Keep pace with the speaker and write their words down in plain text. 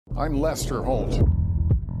I'm Lester Holt.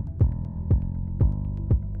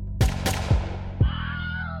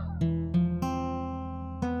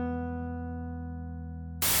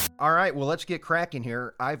 All right, well, let's get cracking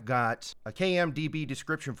here. I've got a KMDB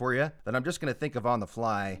description for you that I'm just going to think of on the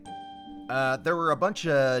fly. There were a bunch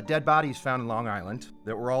of dead bodies found in Long Island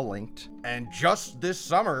that were all linked. And just this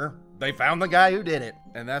summer, they found the guy who did it.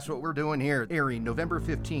 And that's what we're doing here. Airing November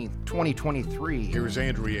 15th, 2023. Here's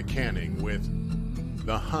Andrea Canning with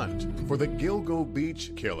The Hunt for the Gilgo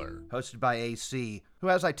Beach Killer. Hosted by AC, who,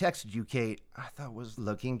 as I texted you, Kate, I thought was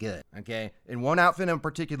looking good, okay? In one outfit in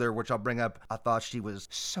particular, which I'll bring up, I thought she was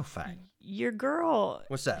so fine. Your girl.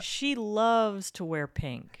 What's that? She loves to wear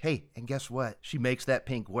pink. Hey, and guess what? She makes that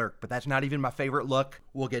pink work, but that's not even my favorite look.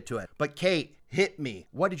 We'll get to it. But Kate, hit me.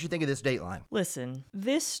 What did you think of this Dateline? Listen,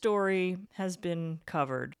 this story has been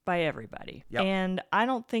covered by everybody. Yep. And I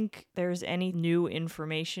don't think there's any new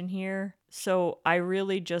information here. So I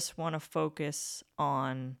really just want to focus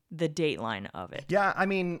on the dateline of it. Yeah, I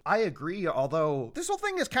mean, I agree, although this whole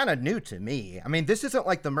thing is kind of new to me. I mean, this isn't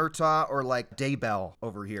like the Murtaugh or like Daybell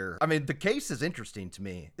over here. I mean, the case is interesting to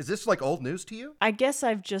me. Is this like old news to you? I guess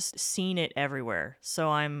I've just seen it everywhere, so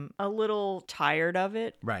I'm a little tired of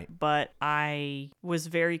it. Right. But I was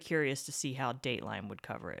very curious to see how Dateline would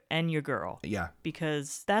cover it, and your girl. Yeah.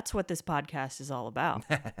 Because that's what this podcast is all about.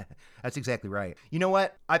 That's exactly right. You know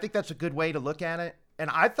what? I think that's a good way to look at it. And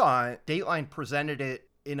I thought Dateline presented it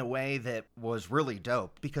in a way that was really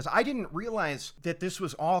dope because I didn't realize that this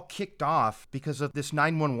was all kicked off because of this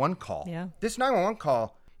 911 call. Yeah. This 911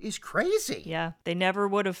 call is crazy. Yeah, they never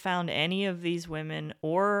would have found any of these women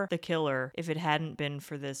or the killer if it hadn't been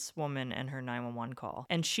for this woman and her 911 call.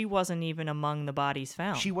 And she wasn't even among the bodies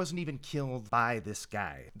found. She wasn't even killed by this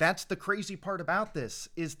guy. That's the crazy part about this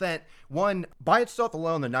is that, one, by itself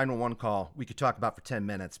alone, the 911 call, we could talk about for 10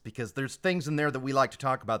 minutes because there's things in there that we like to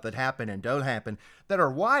talk about that happen and don't happen that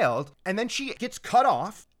are wild. And then she gets cut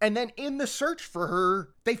off. And then in the search for her,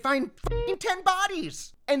 they find 10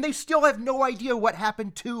 bodies. And they still have no idea what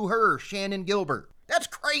happened to her, Shannon Gilbert. That's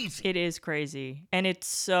crazy. It is crazy. And it's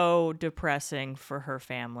so depressing for her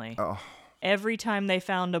family. Oh. Every time they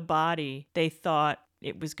found a body, they thought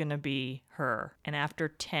it was going to be her. And after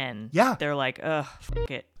 10, they're like, ugh, fuck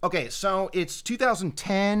it. Okay, so it's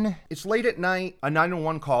 2010. It's late at night. A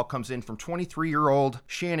 911 call comes in from 23-year-old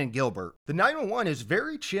Shannon Gilbert. The 911 is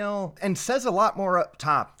very chill and says a lot more up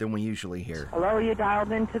top than we usually hear. Hello, you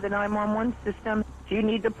dialed into the 911 system. Do you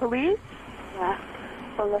need the police?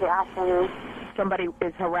 Yeah, somebody after me. Somebody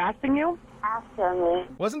is harassing you? After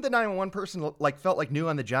me. Wasn't the 911 person felt like new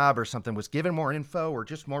on the job or something, was given more info or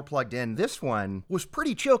just more plugged in? This one was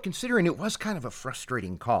pretty chill considering it was kind of a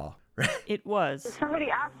frustrating call. It was. There's somebody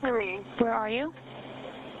after me. Where are you?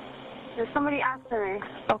 There's somebody after me.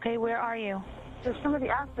 Okay, where are you? There's somebody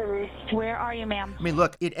after me. Where are you, ma'am? I mean,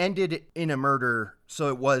 look, it ended in a murder, so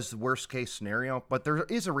it was the worst case scenario, but there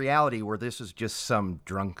is a reality where this is just some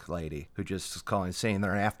drunk lady who just is calling saying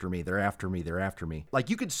they're after me, they're after me, they're after me. Like,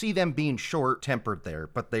 you could see them being short-tempered there,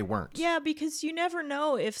 but they weren't. Yeah, because you never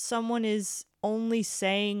know if someone is only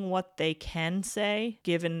saying what they can say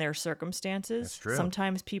given their circumstances. That's true.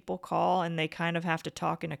 Sometimes people call and they kind of have to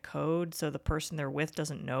talk in a code so the person they're with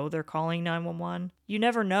doesn't know they're calling 911. You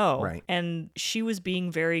never know. Right. And she was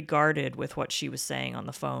being very guarded with what she was saying on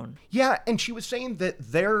the phone. Yeah, and she was saying that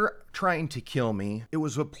they're trying to kill me. It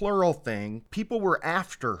was a plural thing. People were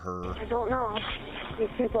after her. I don't know. These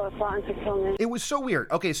people are plotting to kill me. It was so weird.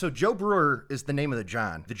 Okay, so Joe Brewer is the name of the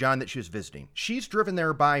John that she was visiting. She's driven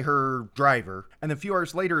there by her driver, and a few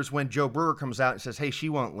hours later is when Joe Brewer comes out and says, hey, she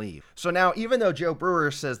won't leave. So now, even though Joe Brewer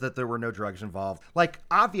says that there were no drugs involved,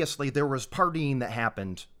 obviously there was partying that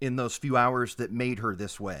happened in those few hours that made her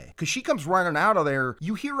this way. Because she comes running out of there.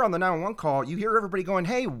 You hear on the 911 call, you hear everybody going,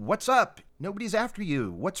 hey, what's up? Nobody's after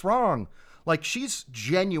you. What's wrong? She's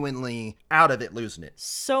genuinely out of it, losing it.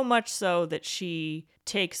 So much so that she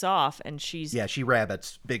takes off and she's... Yeah, she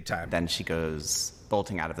rabbits big time. Then she goes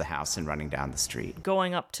bolting out of the house and running down the street.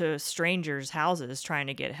 Going up to strangers' houses trying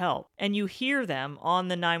to get help. And you hear them on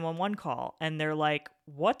the 911 call and they're like,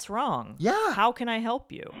 what's wrong? Yeah. How can I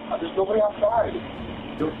help you? There's nobody outside.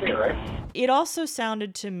 You're okay, right? It also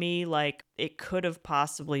sounded to me like it could have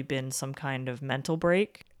possibly been some kind of mental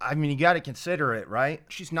break. I mean, you got to consider it, right?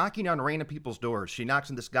 She's knocking on random people's doors. She knocks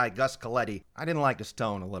on this guy, Gus Coletti. I didn't like his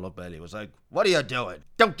tone a little bit. He was like, what are you doing?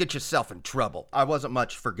 Don't get yourself in trouble. I wasn't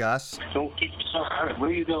much for Gus. Don't get yourself hurt. Where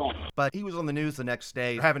are you going? But he was on the news the next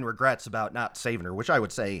day having regrets about not saving her, which I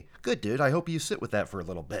would say, good dude, I hope you sit with that for a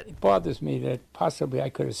little bit. It bothers me that possibly I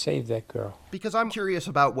could have saved that girl. Because I'm curious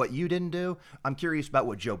about what you didn't do. I'm curious about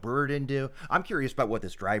what Joe Brewer didn't do. do? I'm curious about what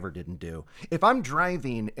this driver didn't do. If I'm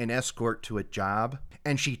driving an escort to a job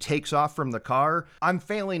and she takes off from the car, I'm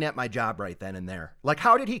failing at my job right then and there. Like,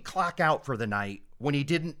 how did he clock out for the night when he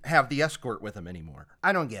didn't have the escort with him anymore?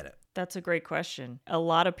 I don't get it. That's a great question. A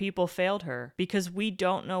lot of people failed her because we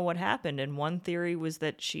don't know what happened. And one theory was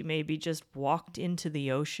that she maybe just walked into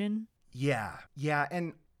the ocean. Yeah.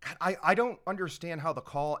 And I don't understand how the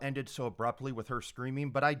call ended so abruptly with her screaming,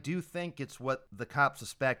 but I do think it's what the cops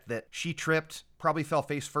suspect, that she tripped, probably fell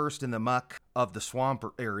face first in the muck of the swamp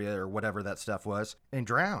area or whatever that stuff was, and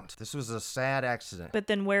drowned. This was a sad accident. But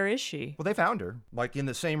then where is she? Well, they found her, like in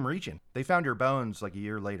the same region. They found her bones like a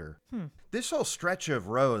year later. This whole stretch of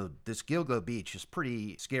road, this Gilgo Beach, is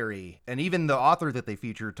pretty scary. And even the author that they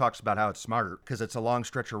feature talks about how it's smart because it's a long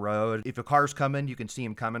stretch of road. If a car's coming, you can see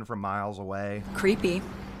him coming from miles away. Creepy.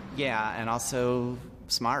 Yeah, and also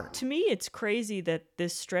smart. To me, it's crazy that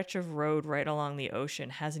this stretch of road right along the ocean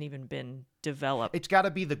hasn't even been developed. It's got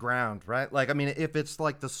to be the ground, right? Like, I mean, if it's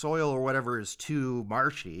like the soil or whatever is too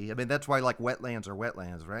marshy, I mean, that's why like wetlands are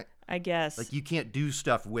wetlands, right? I guess. Like, you can't do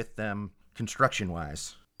stuff with them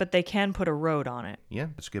construction-wise. But they can put a road on it. Yeah,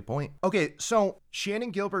 that's a good point. Okay, so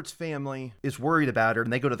Shannon Gilbert's family is worried about her,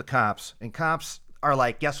 and they go to the cops, and cops are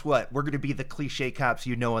like, guess what? We're going to be the cliche cops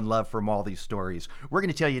you know and love from all these stories. We're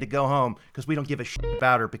going to tell you to go home because we don't give a shit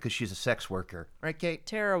about her because she's a sex worker. Right, Kate?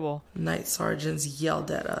 Terrible. Night sergeants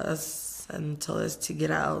yelled at us and told us to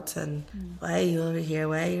get out. And why are you over here?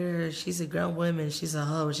 Why are you here? She's a grown woman. She's a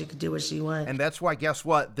hoe. She could do what she wants. And that's why, guess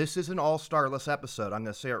what? This is an all-starless episode. I'm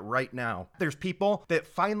going to say it right now. There's people that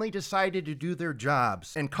finally decided to do their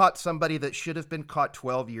jobs and caught somebody that should have been caught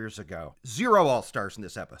 12 years ago. 0 all-stars in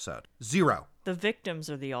this episode. 0. The victims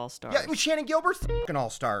are the all-stars. Yeah, I mean, Shannon Gilbert's an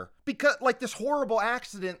all-star. Because, like, this horrible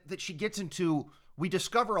accident that she gets into, we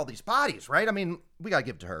discover all these bodies, right? I mean, we gotta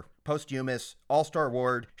give it to her. Posthumous, all-star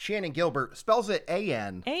award. Shannon Gilbert spells it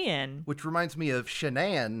A-N. A-N? Which reminds me of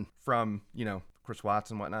Shanann from, you know, Chris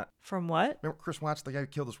Watts and whatnot. From what? Remember Chris Watts, the guy who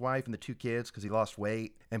killed his wife and the 2 kids because he lost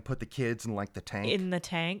weight and put the kids in, like, the tank? In the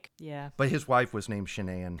tank? Yeah. But his wife was named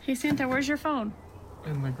Shanann. Hey, Santa, where's your phone?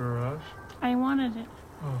 In the garage. I wanted it.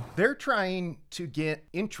 They're trying to get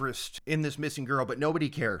interest in this missing girl, but nobody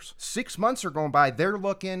cares. 6 months are going by. They're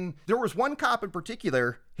looking. There was one cop in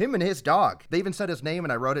particular, him and his dog. They even said his name,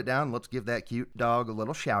 and I wrote it down. Let's give that cute dog a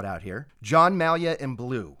little shout out here. John Malia and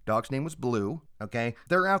Blue. Dog's name was Blue. Okay,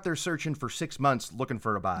 they're out there searching for 6 months looking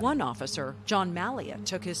for a body. One officer, John Malia,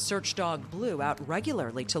 took his search dog Blue out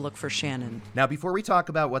regularly to look for Shannon. Now, before we talk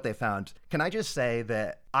about what they found, can I just say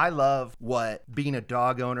that I love what being a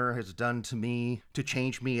dog owner has done to me to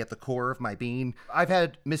change me at the core of my being. I've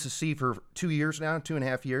had Mrs. C for 2 years now,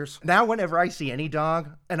 2.5 years. Now, whenever I see any dog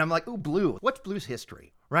and I'm like, ooh, Blue, what's Blue's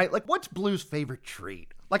history? Right? Like, what's Blue's favorite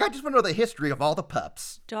treat? Like, I just want to know the history of all the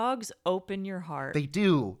pups. Dogs open your heart. They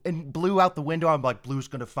do. And Blue out the window, I'm like, Blue's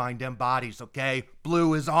going to find them bodies, okay?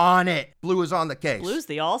 Blue is on it. Blue is on the case. Blue's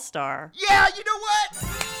the all-star. Yeah, you know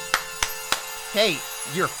what? Hey,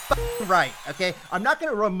 you're right, okay? I'm not going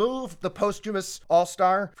to remove the posthumous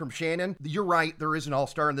all-star from Shannon. You're right, there is an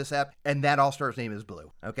all-star in this app, and that all-star's name is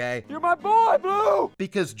Blue, okay? You're my boy, Blue!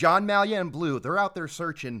 Because John Malia and Blue, they're out there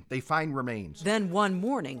searching. They find remains. Then one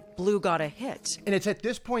morning, Blue got a hit. And it's at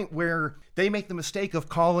this point where they make the mistake of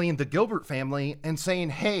calling the Gilbert family and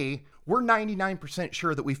saying, hey, we're 99%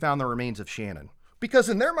 sure that we found the remains of Shannon. Because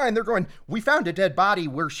in their mind, they're going, we found a dead body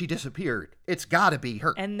where she disappeared. It's gotta be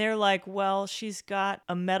her. And they're like, well, she's got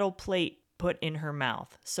a metal plate put in her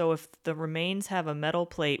mouth. So if the remains have a metal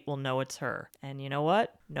plate, we'll know it's her. And you know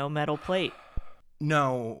what? No metal plate.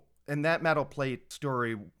 No. And that metal plate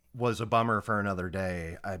story was a bummer for another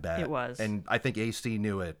day, I bet. It was. And I think AC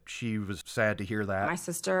knew it. She was sad to hear that. My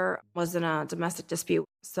sister was in a domestic dispute,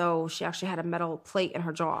 so she actually had a metal plate in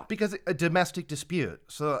her jaw. Because a domestic dispute.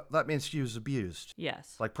 So that means she was abused.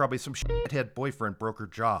 Yes. Like probably some shithead boyfriend broke her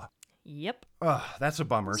jaw. Yep. Ugh, that's a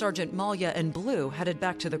bummer. Sergeant Malia and Blue headed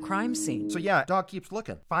back to the crime scene. So yeah, dog keeps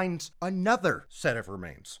looking. Finds another set of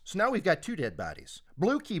remains. So now we've got 2 dead bodies.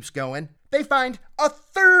 Blue keeps going. They find a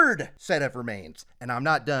 3rd set of remains. And I'm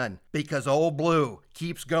not done because old Blue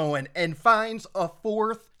keeps going and finds a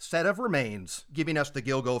 4th set of remains, giving us the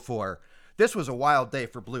Gilgo 4. This was a wild day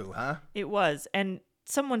for Blue, huh? It was. And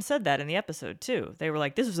someone said that in the episode, too. They were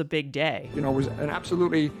like, this was a big day. You know, it was an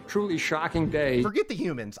absolutely, truly shocking day. Forget the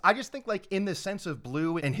humans. I just think, like, in the sense of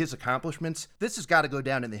Blue and his accomplishments, this has got to go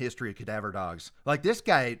down in the history of cadaver dogs. Like, this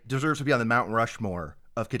guy deserves to be on the Mount Rushmore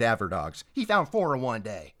of cadaver dogs. He found 4 in one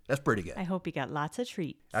day. That's pretty good. I hope he got lots of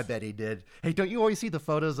treats. I bet he did. Hey, don't you always see the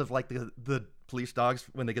photos of, like, the police dogs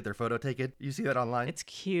when they get their photo taken? You see that online? It's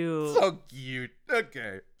cute. So cute.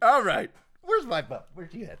 Okay. All right. Where's my butt?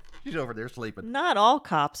 Where's she at? She's over there sleeping. Not all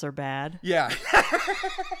cops are bad. Yeah.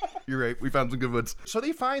 You're right. We found some good ones. So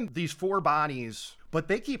they find these 4 bodies, but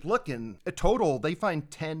they keep looking. In total, they find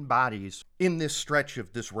 10 bodies in this stretch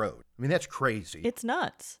of this road. I mean, that's crazy. It's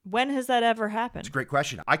nuts. When has that ever happened? It's a great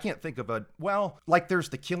question. I can't think of like there's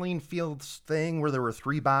the Killing Fields thing where there were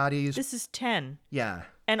 3 bodies. This is 10. Yeah.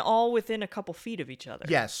 And all within a couple feet of each other.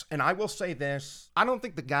 Yes. And I will say this. I don't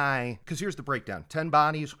think the guy, because here's the breakdown. 10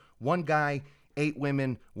 bodies, 1 guy, 8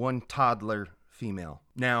 women, 1 toddler female.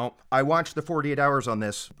 Now, I watched the 48 hours on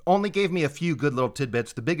this. Only gave me a few good little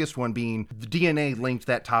tidbits. The biggest one being the DNA linked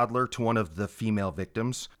that toddler to one of the female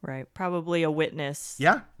victims. Right. Probably a witness.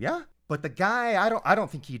 Yeah. But the guy, I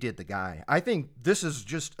don't think he did the guy. I think this is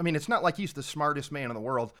just, I mean, it's not like he's the smartest man in the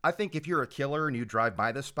world. I think if you're a killer and you drive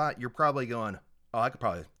by this spot, you're probably going, oh, I could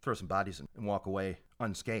probably throw some bodies in and walk away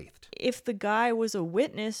unscathed. If the guy was a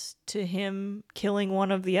witness to him killing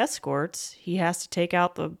one of the escorts, he has to take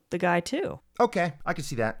out the guy too. Okay, I can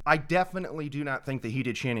see that. I definitely do not think that he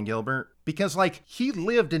did Shannon Gilbert because, like, he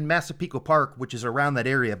lived in Massapequa Park, which is around that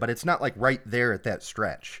area, but it's not, like, right there at that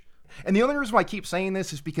stretch. And the only reason why I keep saying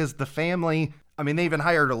this is because the family, I mean, they even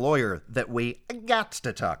hired a lawyer that we got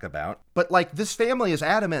to talk about. But, like, this family is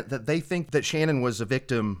adamant that they think that Shannon was a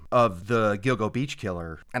victim of the Gilgo Beach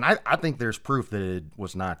killer. And I think there's proof that it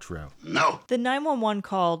was not true. No. The 911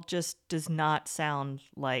 call just does not sound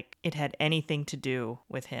like it had anything to do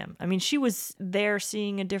with him. I mean, she was there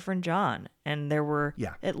seeing a different John, and there were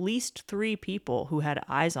at least 3 people who had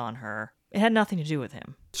eyes on her. It had nothing to do with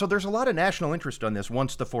him. So there's a lot of national interest on this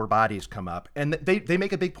once the 4 bodies come up. And they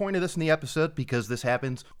make a big point of this in the episode because this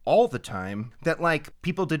happens all the time, that, like,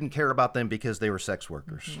 people didn't care about them because they were sex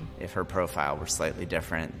workers. Mm-hmm. If her profile were slightly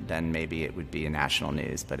different, then maybe it would be in national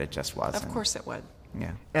news, but it just wasn't. Of course it would.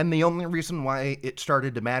 Yeah. And the only reason why it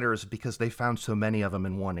started to matter is because they found so many of them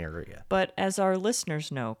in one area. But as our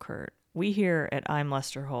listeners know, Kurt, we here at I'm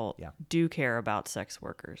Lester Holt do care about sex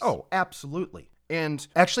workers. Oh, absolutely. And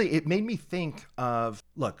actually, it made me think of,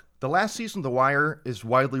 look, the last season of The Wire is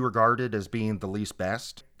widely regarded as being the least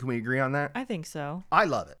best. Can we agree on that? I think so. I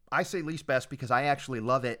love it. I say least best because I actually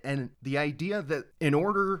love it. And the idea that in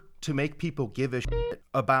order to make people give a shit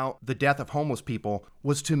about the death of homeless people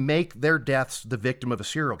was to make their deaths the victim of a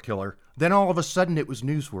serial killer, then all of a sudden it was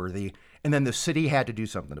newsworthy. And then the city had to do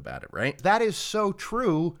something about it, right? That is so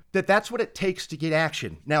true that that's what it takes to get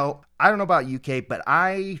action. Now, I don't know about you, Kate, but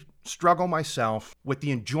I struggle myself with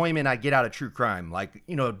the enjoyment I get out of true crime. Like,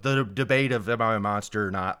 you know, the debate of am I a monster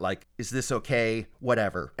or not? Like, is this okay?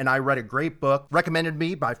 Whatever. And I read a great book recommended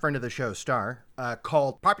me by a friend of the show, Star,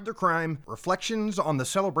 called Popular Crime, Reflections on the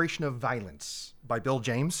Celebration of Violence by Bill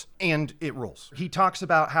James, and it rules. He talks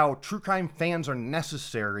about how true crime fans are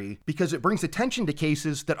necessary because it brings attention to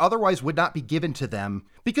cases that otherwise would not be given to them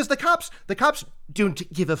because the cops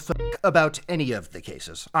don't give a fuck about any of the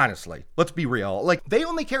cases, honestly. Let's be real. Like, they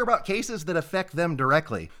only care about cases that affect them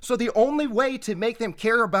directly. So the only way to make them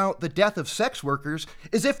care about the death of sex workers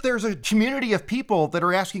is if there's a community of people that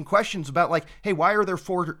are asking questions about, like, hey, why are there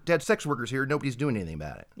 4 dead sex workers here? Nobody's doing anything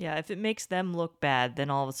about it. Yeah, if it makes them look bad, then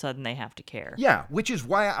all of a sudden they have to care. Yeah, which is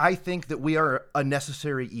why I think that we are a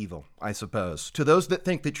necessary evil, I suppose. To those that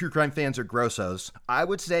think that true crime fans are grossos, I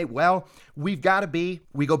would say, well, we've got to be.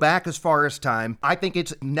 We go back as far as time. I think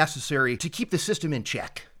it's necessary to keep the system in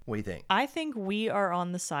check. What do you think? I think we are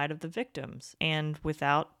on the side of the victims, and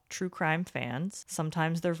without true crime fans,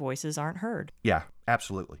 sometimes their voices aren't heard. Yeah,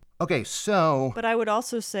 absolutely. Okay, so... But I would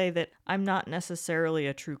also say that I'm not necessarily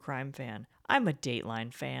a true crime fan. I'm a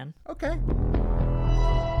Dateline fan. Okay.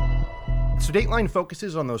 So Dateline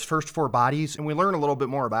focuses on those first 4 bodies, and we learn a little bit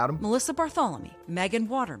more about them. Melissa Bartholomew, Megan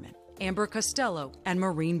Waterman, Amber Costello, and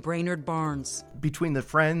Maureen Brainerd Barnes. Between the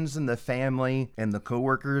friends and the family and the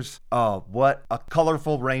coworkers, oh, what a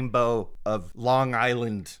colorful rainbow of Long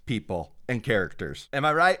Island people and characters. Am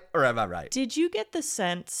I right or am I right? Did you get the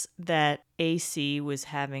sense that AC was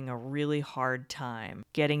having a really hard time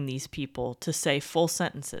getting these people to say full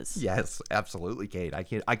sentences? Yes, absolutely, Kate.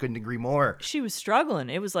 I couldn't agree more. She was struggling.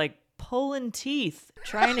 It was like pulling teeth,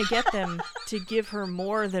 trying to get them to give her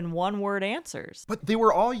more than one-word answers. But they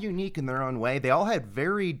were all unique in their own way. They all had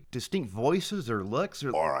very distinct voices or looks.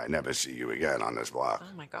 Or I never see you again on this block.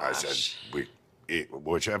 Oh my gosh. I said,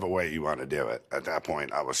 whichever way you want to do it. At that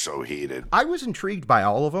point, I was so heated. I was intrigued by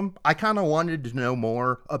all of them. I kind of wanted to know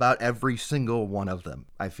more about every single one of them,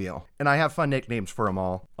 I feel. And I have fun nicknames for them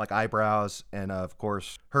all, like Eyebrows and, of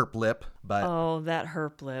course, Herp Lip. But oh, that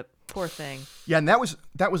Herp Lip. Poor thing. Yeah, and that was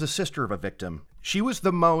a sister of a victim. She was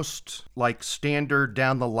the most, like, standard,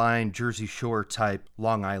 down-the-line, Jersey Shore type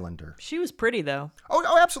Long Islander. She was pretty, though.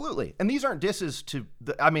 Oh, absolutely. And these aren't disses to...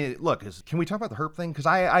 look, can we talk about the herp thing? Because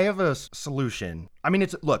I have a solution.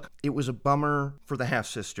 It was a bummer for the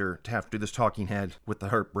half-sister to have to do this talking head with the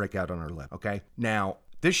herp breakout on her lip, okay? Now,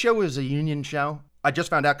 this show is a union show. I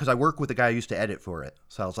just found out because I work with the guy who used to edit for it.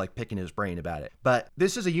 So I was like picking his brain about it. But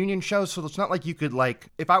this is a union show, so it's not like you could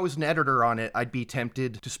if I was an editor on it, I'd be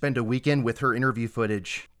tempted to spend a weekend with her interview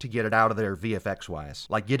footage to get it out of there VFX-wise.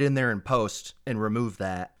 Like get in there and post and remove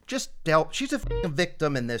that. Just help. She's a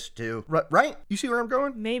victim in this too. Right? You see where I'm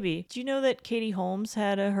going? Maybe. Do you know that Katie Holmes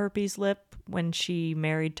had a herpes lip when she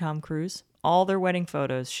married Tom Cruise? All their wedding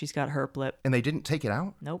photos, she's got herp lip. And they didn't take it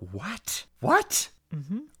out? Nope. What?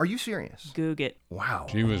 Mm-hmm. Are you serious? Goog it. Wow.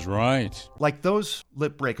 She was right. Like, those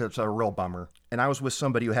lip breakups are a real bummer. And I was with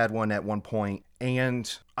somebody who had one at one point, and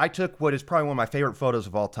I took what is probably one of my favorite photos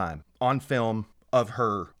of all time on film of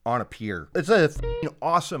her on a pier. It's a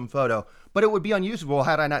awesome photo, but it would be unusable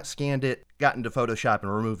had I not scanned it, got into Photoshop,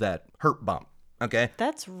 and removed that herp bump. Okay?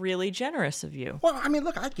 That's really generous of you. Well,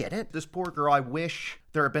 look, I get it. This poor girl, I wish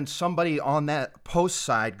there had been somebody on that post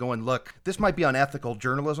side going, look, this might be unethical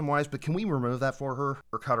journalism-wise, but can we remove that for her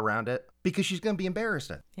or cut around it? Because she's going to be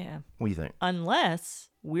embarrassed. Yeah. What do you think? Unless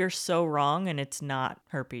we're so wrong and it's not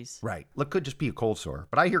herpes. Right. Look, could just be a cold sore.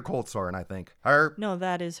 But I hear cold sore and I think, herp. No,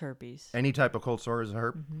 that is herpes. Any type of cold sore is a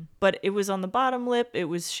herp. Mm-hmm. But it was on the bottom lip. It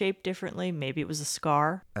was shaped differently. Maybe it was a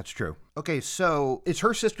scar. That's true. Okay, so it's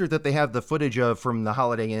her sister that they have the footage of from the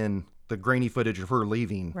Holiday Inn, the grainy footage of her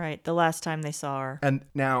leaving. Right, the last time they saw her. And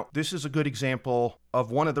now, this is a good example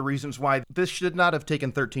of one of the reasons why this should not have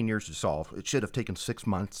taken 13 years to solve. It should have taken 6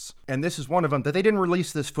 months. And this is one of them, that they didn't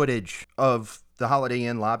release this footage of the Holiday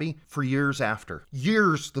Inn lobby for years after.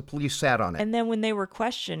 Years the police sat on it. And then when they were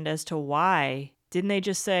questioned as to why, didn't they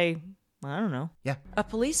just say, I don't know. Yeah. A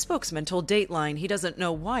police spokesman told Dateline he doesn't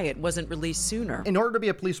know why it wasn't released sooner. In order to be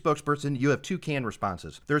a police spokesperson, you have two canned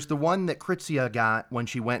responses. There's the one that Kritzia got when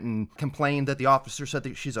she went and complained that the officer said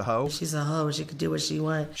that she's a hoe. She's a hoe. She could do what she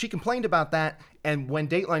wants. She complained about that, and when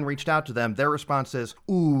Dateline reached out to them, their response is,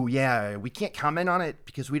 ooh, yeah, we can't comment on it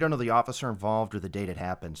because we don't know the officer involved or the date it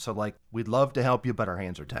happened. So, we'd love to help you, but our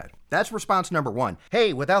hands are tied. That's response number one.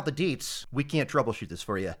 Hey, without the deets, we can't troubleshoot this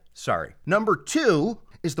for you. Sorry. Number two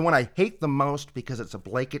is the one I hate the most because it's a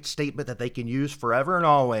blanket statement that they can use forever and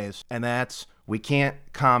always, and that's, we can't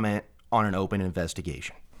comment on an open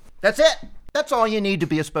investigation. That's it. That's all you need to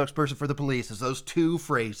be a spokesperson for the police, is those two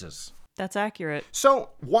phrases. That's accurate. So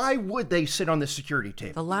why would they sit on this security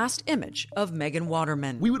tape? The last image of Megan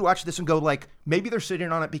Waterman. We would watch this and go maybe they're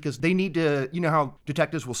sitting on it because they need to, you know how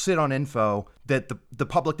detectives will sit on info that the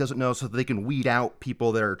public doesn't know so that they can weed out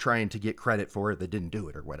people that are trying to get credit for it that didn't do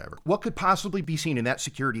it or whatever. What could possibly be seen in that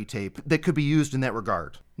security tape that could be used in that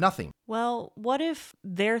regard? Nothing. Well, what if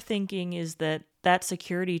their thinking is that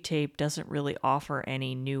security tape doesn't really offer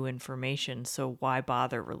any new information, so why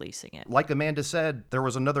bother releasing it? Like Amanda said, there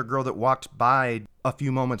was another girl that walked by a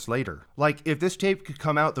few moments later. If this tape could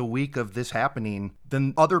come out the week of this happening,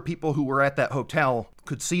 then other people who were at that hotel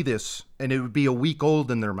could see this, and it would be a week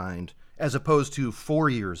old in their mind, as opposed to 4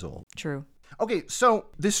 years old. True. Okay, so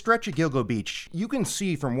this stretch of Gilgo Beach, you can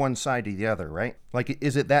see from one side to the other, right?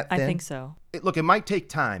 Is it that thin? I think so. It might take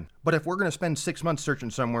time, but if we're going to spend 6 months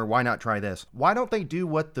searching somewhere, why not try this? Why don't they do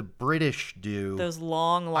what the British do? Those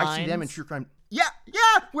long lines. I see them in true crime. Yeah,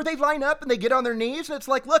 where they line up and they get on their knees, and it's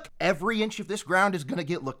look, every inch of this ground is going to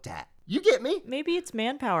get looked at. You get me? Maybe it's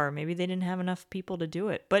manpower. Maybe they didn't have enough people to do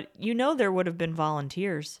it. But there would have been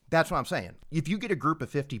volunteers. That's what I'm saying. If you get a group of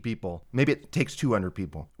 50 people, maybe it takes 200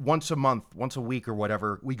 people. Once a month, once a week or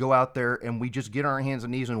whatever, we go out there and we just get on our hands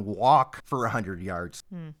and knees and walk for 100 yards.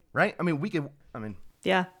 Right?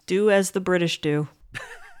 Yeah, do as the British do.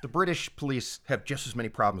 The British police have just as many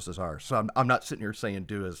problems as ours. So I'm not sitting here saying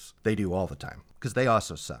do as they do all the time, because they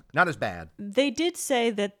also suck. Not as bad. They did say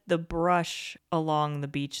that the brush along the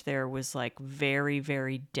beach there was very,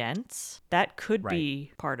 very dense. That could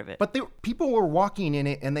be part of it. But people were walking in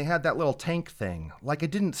it and they had that little tank thing. It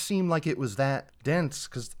didn't seem like it was that dense,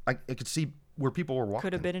 because I could see where people were walking.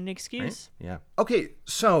 Could have been an excuse. Right? Yeah. Okay,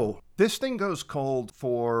 so this thing goes cold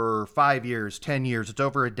for 5 years, 10 years. It's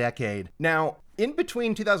over a decade. Now, in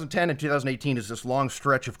between 2010 and 2018 is this long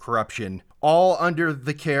stretch of corruption, all under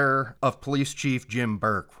the care of Police Chief Jim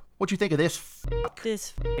Burke. What you think of this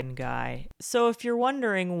This f***ing guy. So if you're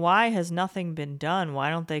wondering why has nothing been done, why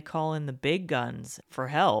don't they call in the big guns for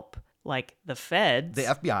help? like the feds, the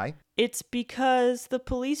FBI, it's because the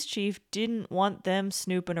police chief didn't want them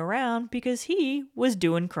snooping around because he was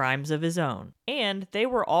doing crimes of his own. And they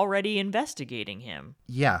were already investigating him.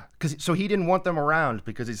 Yeah, so he didn't want them around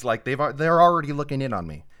because he's like, they're already looking in on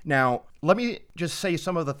me. Now, let me just say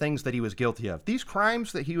some of the things that he was guilty of. These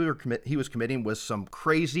crimes that he was committing was some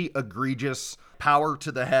crazy, egregious, power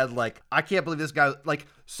to the head. Like, I can't believe this guy, like,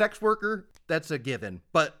 sex worker, that's a given.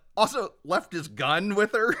 But also left his gun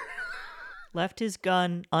with her. Left his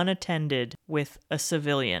gun unattended with a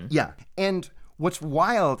civilian. Yeah, and what's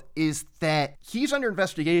wild is that he's under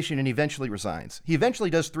investigation and eventually resigns. He eventually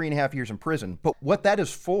does 3.5 years in prison. But what that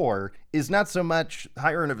is for is not so much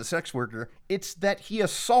hiring of a sex worker. It's that he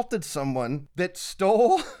assaulted someone that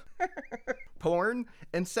stole porn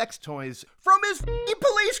and sex toys from his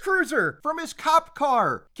police cruiser, from his cop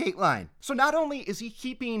car, Kateline. So not only is he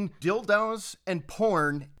keeping dildos and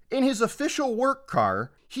porn in his official work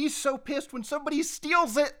car, he's so pissed when somebody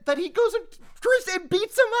steals it that he goes and tries and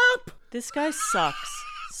beats him up. This guy sucks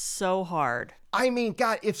so hard. I mean,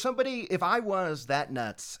 God, if I was that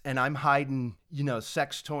nuts and I'm hiding,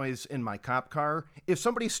 sex toys in my cop car, if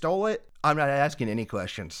somebody stole it, I'm not asking any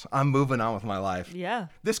questions. I'm moving on with my life. Yeah.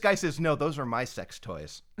 This guy says, no, those are my sex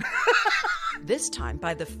toys. This time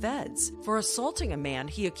by the feds for assaulting a man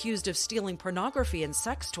he accused of stealing pornography and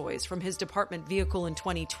sex toys from his department vehicle in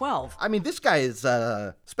 2012. I mean, this guy is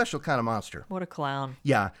a special kind of monster. What a clown.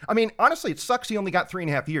 Yeah. I mean, honestly, it sucks he only got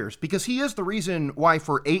 3.5 years because he is the reason why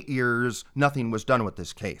for 8 years nothing was done with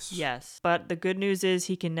this case. Yes. But the good news is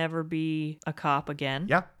he can never be a cop again.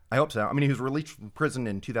 Yeah. I hope so. I mean, he was released from prison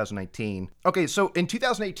in 2019. Okay, so in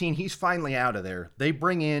 2018, he's finally out of there. They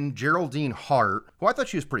bring in Geraldine Hart, who I thought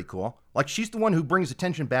she was pretty cool. Like, she's the one who brings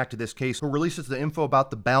attention back to this case, who releases the info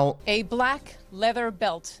about the belt. A black leather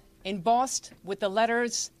belt embossed with the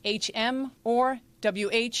letters HM or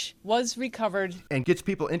WH was recovered. And gets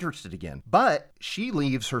people interested again. But she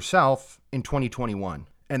leaves herself in 2021.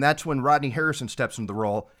 And that's when Rodney Harrison steps into the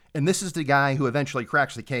role. And this is the guy who eventually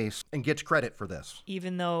cracks the case and gets credit for this.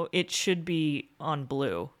 Even though it should be on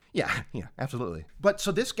blue. Yeah, absolutely. But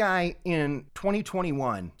so this guy in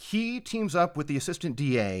 2021, he teams up with the assistant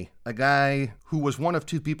DA, a guy who was one of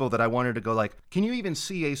two people that I wanted to go like, can you even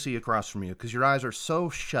see AC across from you? Because your eyes are so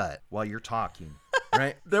shut while you're talking,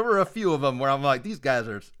 right? There were a few of them where I'm like, these guys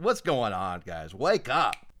are, what's going on, guys? Wake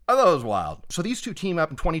up. I thought it was wild. So these two team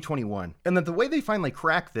up in 2021. And then the way they finally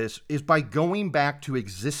crack this is by going back to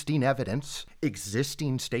existing evidence,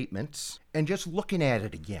 existing statements, and just looking at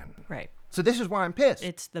it again. Right. So this is why I'm pissed.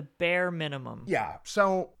 It's the bare minimum. Yeah.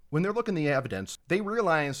 So when they're looking at the evidence, they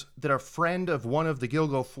realize that a friend of one of the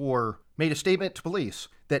Gilgo 4 made a statement to police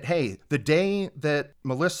that, hey, the day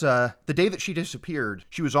that she disappeared,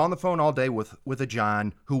 she was on the phone all day with a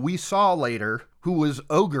John, who we saw later, who was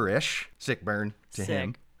ogreish, sick burn to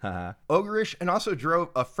him. Ogreish, and also drove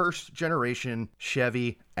a first-generation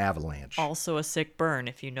Chevy Avalanche. Also a sick burn,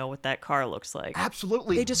 if you know what that car looks like.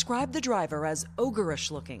 Absolutely. They described the driver as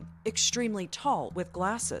ogreish-looking, extremely tall with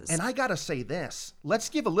glasses. And I gotta say this. Let's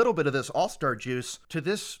give a little bit of this all-star juice to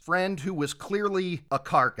this friend who was clearly a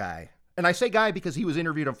car guy. And I say guy because he was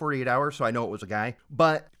interviewed on 48 Hours, so I know it was a guy.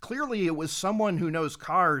 But clearly it was someone who knows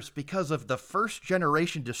cars because of the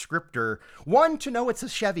first-generation descriptor. One, to know it's a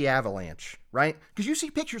Chevy Avalanche, right? Because you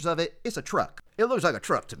see pictures of it, it's a truck. It looks like a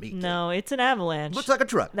truck to me. No, it's an Avalanche. Looks like a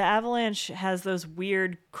truck. The Avalanche has those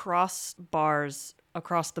weird crossbars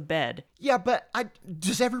across the bed. Yeah, but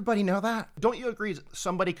does everybody know that? Don't you agree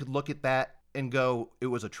somebody could look at that and go, it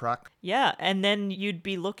was a truck? Yeah, and then you'd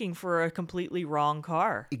be looking for a completely wrong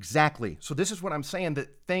car. Exactly. So this is what I'm saying, that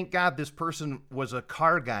thank God this person was a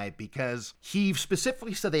car guy, because he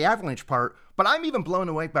specifically said the Avalanche part, but I'm even blown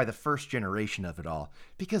away by the first generation of it all.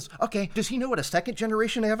 Because, okay, does he know what a second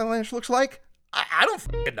generation Avalanche looks like? I don't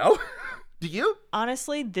f***ing know. Do you?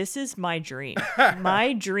 Honestly, this is my dream.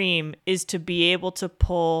 My dream is to be able to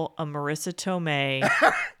pull a Marissa Tomei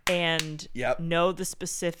and know the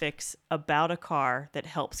specifics about a car that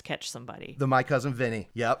helps catch somebody. The My Cousin Vinny.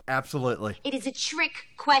 Yep, absolutely. It is a trick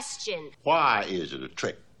question. Why is it a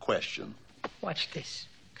trick question? Watch this.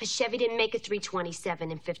 Because Chevy didn't make a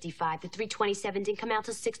 327 in 55. The 327 didn't come out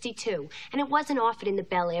till 62. And it wasn't offered in the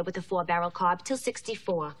Bel Air with the 4-barrel carb till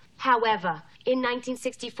 64. However, in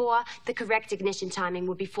 1964, the correct ignition timing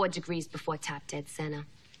would be 4 degrees before top dead center.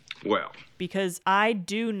 Well. Because I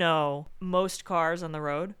do know most cars on the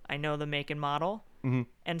road. I know the make and model. Mm-hmm.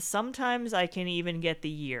 And sometimes I can even get the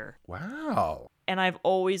year. Wow. And I've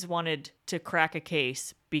always wanted to crack a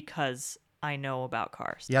case because I know about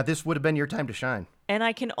cars. Yeah, this would have been your time to shine. And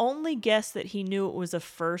I can only guess that he knew it was a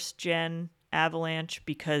first-gen Avalanche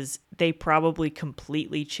because they probably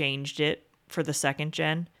completely changed it for the second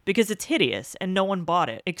gen because it's hideous and no one bought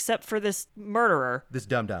it except for this murderer. This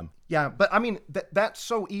dum-dum. Yeah, but I mean, that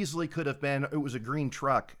so easily could have been, it was a green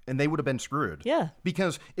truck and they would have been screwed. Yeah.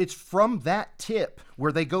 Because it's from that tip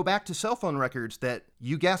where they go back to cell phone records that,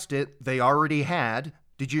 you guessed it, they already had.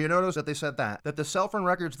 Did you notice that they said that? That the cell phone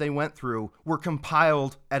records they went through were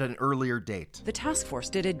compiled at an earlier date. The task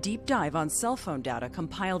force did a deep dive on cell phone data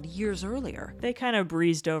compiled years earlier. They kind of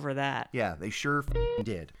breezed over that. Yeah, they sure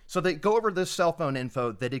did. So they go over this cell phone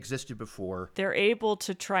info that existed before. They're able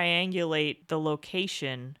to triangulate the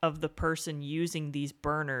location of the person using these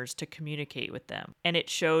burners to communicate with them. And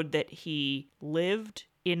it showed that he lived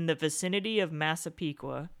in the vicinity of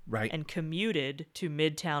Massapequa, right, and commuted to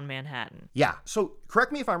Midtown Manhattan. Yeah, so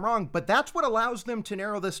correct me if I'm wrong, but that's what allows them to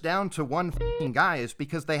narrow this down to one guy is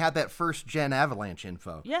because they had that first-gen Avalanche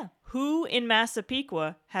info. Yeah. Who in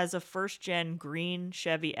Massapequa has a first-gen green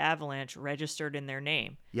Chevy Avalanche registered in their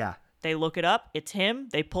name? Yeah. They look it up. It's him.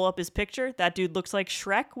 They pull up his picture. That dude looks like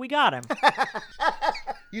Shrek. We got him.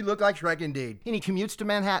 You look like Shrek indeed. And he commutes to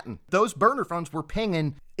Manhattan. Those burner phones were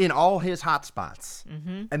pinging in all his hotspots.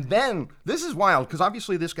 Mm-hmm. And then, this is wild, because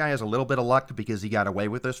obviously this guy has a little bit of luck because he got away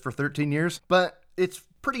with this for 13 years. But it's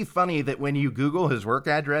pretty funny that when you Google his work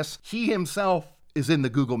address, he himself is in the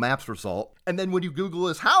Google Maps result. And then when you Google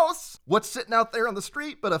his house, what's sitting out there on the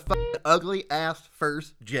street but a fucking ugly-ass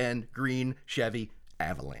first-gen green Chevy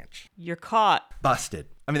Avalanche. You're caught. Busted.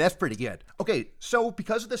 I mean, that's pretty good. Okay, so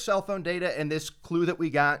because of the cell phone data and this clue that we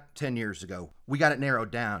got 10 years ago, we got it narrowed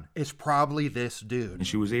down. It's probably this dude. And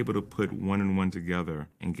she was able to put one and one together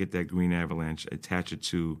and get that green Avalanche, attach it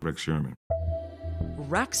to Rex Sherman.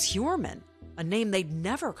 Rex Sherman, a name they'd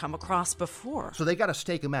never come across before. So they got to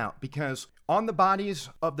stake him out because on the bodies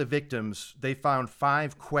of the victims, they found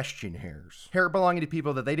 5 question hairs. Hair belonging to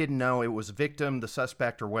people that they didn't know it was a victim, the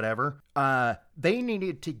suspect, or whatever. They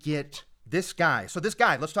needed to get this guy. So this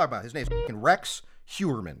guy, let's talk about it. His name's Rex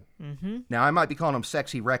Sherman. Mm-hmm. Now, I might be calling him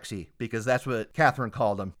Sexy Rexy because that's what Catherine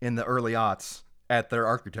called him in the early aughts at their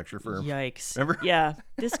architecture firm. Yikes. Remember? Yeah.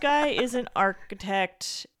 This guy is an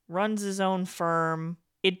architect, runs his own firm.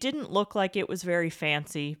 It didn't look like it was very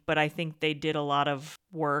fancy, but I think they did a lot of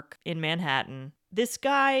work in Manhattan. This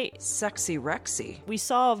guy, Sexy Rexy. We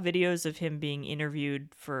saw videos of him being interviewed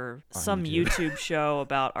for some YouTube show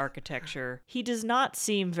about architecture. He does not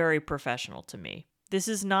seem very professional to me. This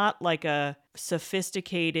is not like a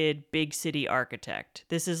sophisticated big city architect.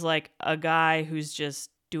 This is like a guy who's just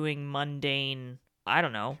doing mundane, I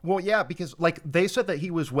don't know. Well, yeah, because like they said that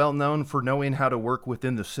he was well known for knowing how to work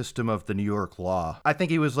within the system of the New York law. I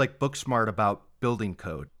think he was like book smart about building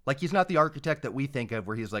code. Like he's not the architect that we think of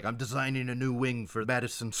where he's like, I'm designing a new wing for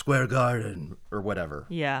Madison Square Garden or whatever.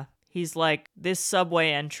 Yeah. He's like, this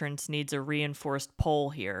subway entrance needs a reinforced pole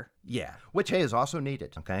here. Yeah, which, hey, is also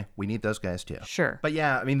needed, okay? We need those guys, too. Sure. But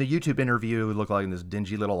yeah, I mean, the YouTube interview looked like in this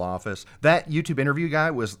dingy little office. That YouTube interview guy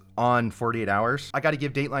was on 48 Hours. I got to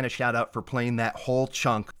give Dateline a shout-out for playing that whole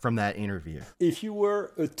chunk from that interview. If you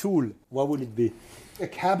were a tool, what would it be? A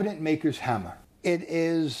cabinet maker's hammer. It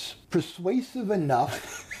is persuasive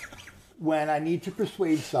enough when I need to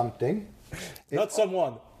persuade something. Not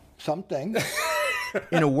someone. Something.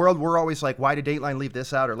 In a world we're always like, why did Dateline leave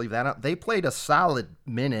this out or leave that out? They played a solid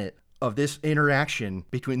minute of this interaction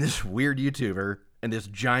between this weird YouTuber and this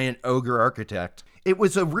giant ogre architect. It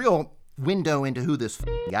was a real window into who this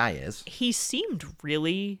guy is. He seemed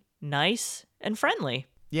really nice and friendly.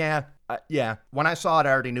 Yeah. When I saw it,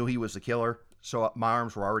 I already knew he was the killer. So my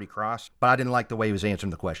arms were already crossed. But I didn't like the way he was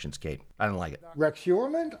answering the questions, Kate. I didn't like it. Rex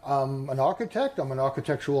Sherman, I'm an architect. I'm an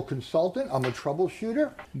architectural consultant. I'm a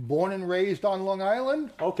troubleshooter. Born and raised on Long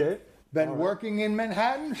Island. Okay. Been working in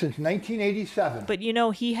Manhattan since 1987. But, you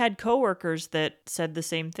know, he had coworkers that said the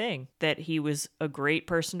same thing, that he was a great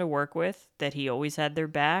person to work with, that he always had their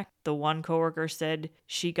back. The one coworker said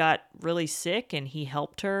she got really sick and he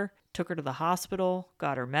helped her. Took her to the hospital,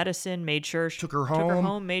 got her medicine, made sure she took her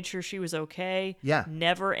home, made sure she was okay. Yeah.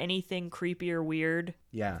 Never anything creepy or weird.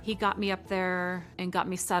 Yeah. He got me up there and got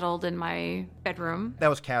me settled in my bedroom. That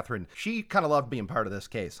was Catherine. She kind of loved being part of this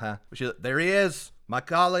case, huh? There he is, my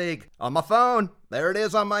colleague, on my phone. There it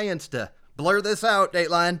is on my Insta. Blur this out,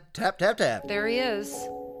 Dateline. Tap, tap, tap. There he is.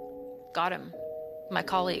 Got him. My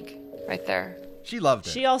colleague, right there. She loved it.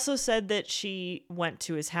 She also said that she went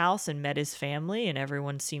to his house and met his family, and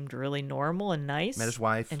everyone seemed really normal and nice. Met his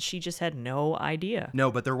wife. And she just had no idea.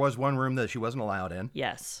 No, but there was one room that she wasn't allowed in.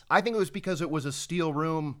 Yes. I think it was because it was a steel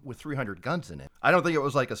room with 300 guns in it. I don't think it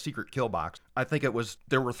was like a secret kill box. I think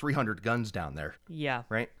there were 300 guns down there. Yeah.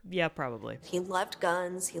 Right? Yeah, probably. He loved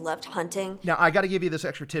guns. He loved hunting. Now, I got to give you this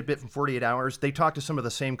extra tidbit from 48 Hours. They talked to some of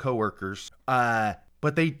the same coworkers,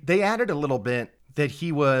 but they added a little bit that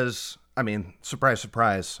he was... I mean, surprise,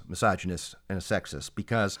 surprise, misogynist and a sexist,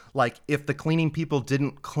 because, like, if the cleaning people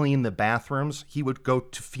didn't clean the bathrooms, he would go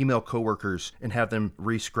to female coworkers and have them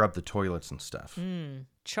re-scrub the toilets and stuff.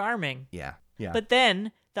 Charming. Yeah. But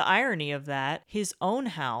then, the irony of that, his own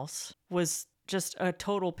house was just a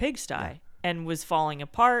total pigsty and was falling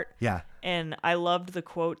apart. Yeah. And I loved the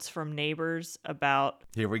quotes from neighbors about...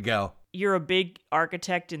 Here we go. You're a big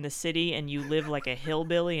architect in the city and you live like a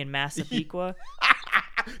hillbilly in Massapequa.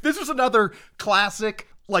 This was another classic,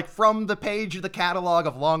 like, from the page of the catalog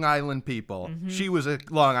of Long Island people. Mm-hmm. She was a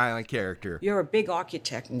Long Island character. You're a big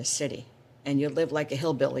architect in the city, and you live like a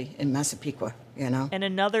hillbilly in Massapequa, you know? And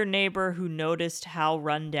another neighbor who noticed how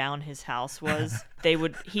run down his house was,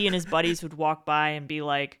 he and his buddies would walk by and be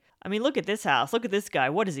like, I mean, look at this house. Look at this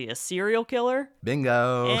guy. What is he, a serial killer?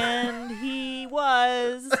 Bingo. And he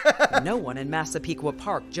was. No one in Massapequa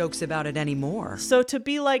Park jokes about it anymore. So to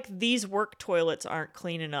be like, these work toilets aren't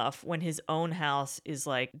clean enough when his own house is,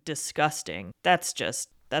 like, disgusting, that's just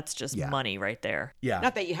money right there. Yeah.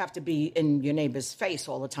 Not that you have to be in your neighbor's face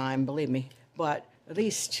all the time, believe me, but at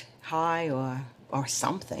least hi or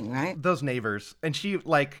something, right? Those neighbors. And she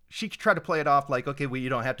tried to play it off like, okay, well, you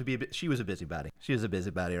don't have to be she was a busybody. She was a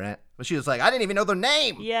busybody, right? But she was like, I didn't even know their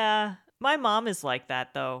name. Yeah. My mom is like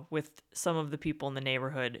that, though, with some of the people in the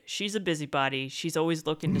neighborhood. She's a busybody. She's always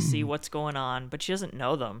looking to see what's going on, but she doesn't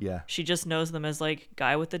know them. Yeah. She just knows them as, like,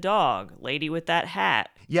 guy with the dog, lady with that hat.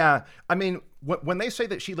 Yeah. I mean, when they say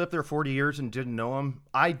that she lived there 40 years and didn't know him,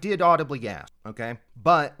 I did audibly gasp, okay?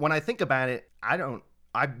 But when I think about it,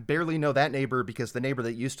 I barely know that neighbor because the neighbor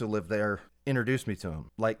that used to live there introduced me to him.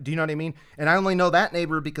 Like, do you know what I mean? And I only know that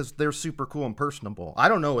neighbor because they're super cool and personable. I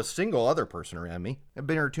don't know a single other person around me. I've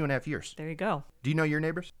been here 2.5 years. There you go. Do you know your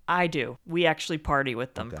neighbors? I do. We actually party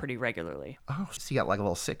with them pretty regularly. Oh, so you got like a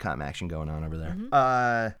little sitcom action going on over there.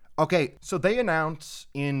 Mm-hmm. Okay, so they announced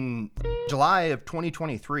in July of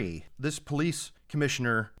 2023, this police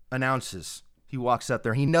commissioner announces. He walks up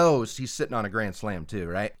there. He knows he's sitting on a grand slam too,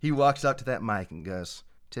 right? He walks up to that mic and goes,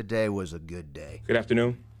 today was a good day. Good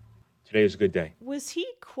afternoon. Today is a good day. Was he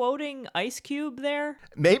quoting Ice Cube there?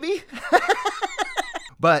 Maybe.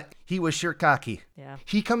 But he was sure cocky. Yeah.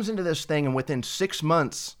 He comes into this thing and within 6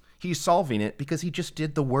 months, he's solving it because he just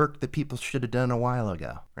did the work that people should have done a while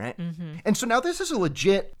ago, right? Mm-hmm. And so now this is a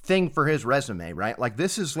legit thing for his resume, right?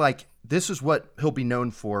 This is what he'll be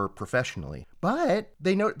known for professionally. But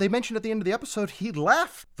they mentioned at the end of the episode he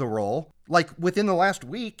left the role, like within the last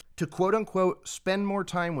week, to quote unquote spend more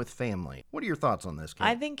time with family. What are your thoughts on this, Kim?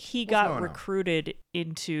 I think he got recruited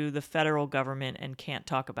into the federal government and can't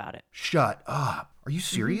talk about it. Shut up. Are you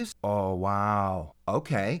serious? Mm-hmm. Oh, wow.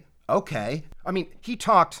 Okay. I mean, he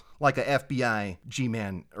talked like a FBI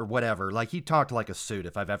G-man or whatever. Like, he talked like a suit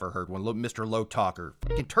if I've ever heard one. Mr. Low Talker.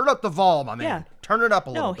 Turn up the vol, my man. Yeah. Turn it up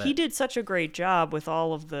a little bit. No, he did such a great job with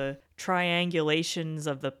all of the triangulations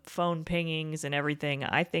of the phone pingings and everything.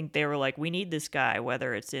 I think they were like, we need this guy,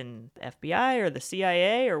 whether it's in FBI or the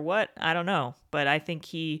CIA or what, I don't know. But I think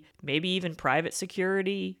maybe even private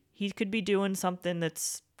security, he could be doing something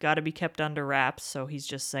that's got to be kept under wraps, so he's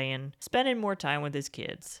just saying, spending more time with his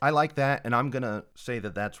kids. I like that, and I'm going to say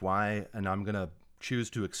that that's why, and I'm going to choose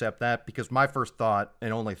to accept that, because my first thought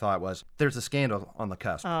and only thought was, there's a scandal on the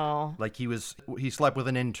cusp. Oh. Like he slept with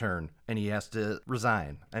an intern, and he has to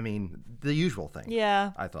resign. I mean, the usual thing.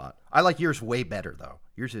 Yeah. I thought. I like yours way better, though.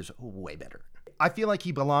 Yours is way better. I feel like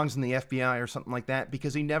he belongs in the FBI or something like that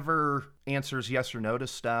because he never answers yes or no to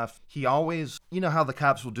stuff. He always, you know how the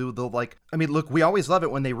cops will do, look, we always love it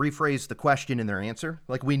when they rephrase the question in their answer.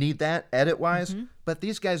 Like, we need that edit-wise. Mm-hmm. But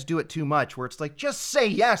these guys do it too much where it's like, just say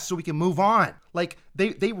yes so we can move on. Like,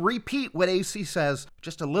 they repeat what AC says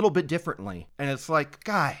just a little bit differently. And it's like,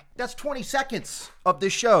 guy, that's 20 seconds of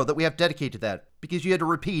this show that we have dedicated to that because you had to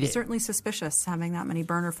repeat it. Certainly suspicious having that many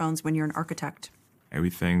burner phones when you're an architect.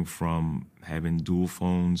 Everything from having dual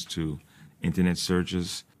phones to internet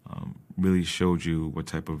searches really showed you what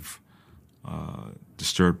type of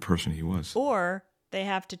disturbed person he was. Or they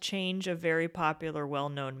have to change a very popular,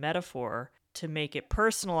 well-known metaphor to make it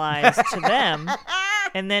personalized to them,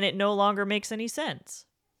 and then it no longer makes any sense.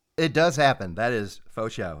 It does happen. That is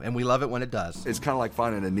faux show, and we love it when it does. It's kind of like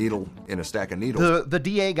finding a needle in a stack of needles. The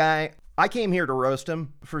DA guy, I came here to roast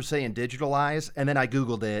him for saying digital eyes, and then I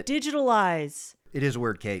Googled it. Digital eyes. It is a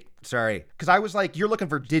word, Kate. Sorry. Because I was like, you're looking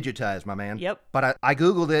for digitized, my man. Yep. But I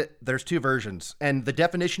Googled it. There's 2 versions. And the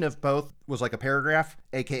definition of both was like a paragraph,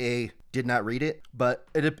 a.k.a. did not read it. But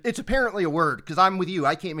it's apparently a word, because I'm with you.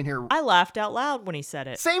 I came in here. I laughed out loud when he said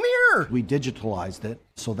it. Same here. We digitalized it,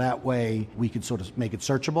 so that way we could sort of make it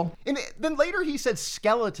searchable. And then later he said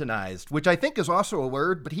skeletonized, which I think is also a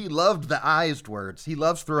word, but he loved the eyes words. He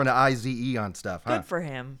loves throwing an I-Z-E on stuff. Good for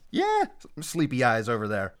him. Yeah. Sleepy eyes over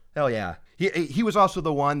there. Hell yeah. He was also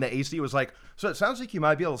the one that AC was like, so it sounds like you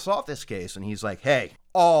might be able to solve this case. And he's like, hey,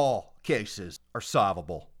 all cases are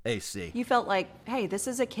solvable, AC. You felt like, hey, this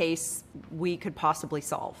is a case we could possibly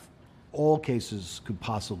solve. All cases could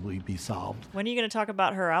possibly be solved. When are you going to talk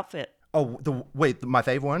about her outfit? Oh, my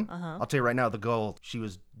fave one? Uh-huh. I'll tell you right now, the gold. She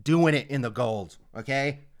was doing it in the gold,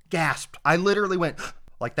 okay? Gasped. I literally went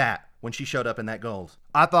like that when she showed up in that gold.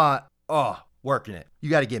 I thought, oh, working it. You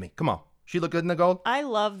got to give me. Come on. She look good in the gold? I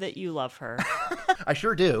love that you love her. I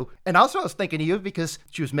sure do. And also I was thinking of you because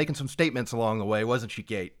she was making some statements along the way, wasn't she,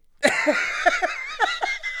 Kate?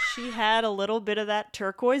 She had a little bit of that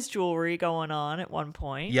turquoise jewelry going on at one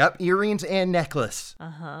point. Yep, earrings and necklace.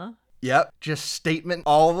 Uh-huh. Yep, just statement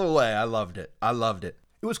all the way. I loved it.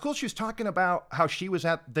 It was cool she was talking about how she was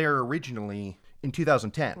out there originally in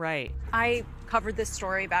 2010. Right. I covered this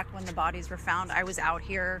story back when the bodies were found. I was out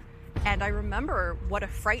here, and I remember what a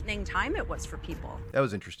frightening time it was for people. That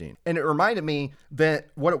was interesting. And it reminded me that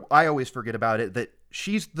what I always forget about it, that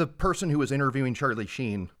she's the person who was interviewing Charlie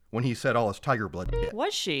Sheen when he said all his tiger blood shit.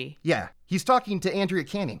 Was she? Yeah. He's talking to Andrea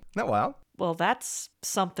Canning. Not wild. Well, that's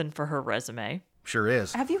something for her resume. Sure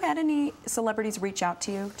is. Have you had any celebrities reach out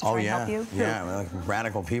to you to try and help you? Yeah, like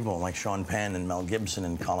radical people like Sean Penn and Mel Gibson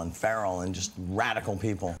and Colin Farrell and just radical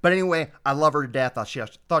people. But anyway, I love her to death. I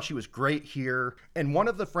thought she was great here. And one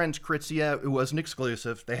of the friends, Kritzia, it wasn't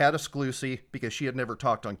exclusive. They had exclusive because she had never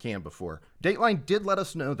talked on cam before. Dateline did let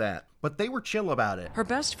us know that, but they were chill about it. Her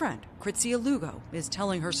best friend, Kritzia Lugo, is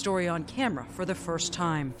telling her story on camera for the first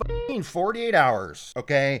time. 48 hours,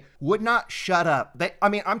 okay? Would not shut up.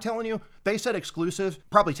 I'm telling you, they said exclusive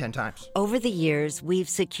probably 10 times. Over the years, we've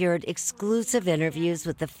secured exclusive interviews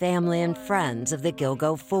with the family and friends of the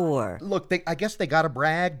Gilgo 4. Look, I guess they gotta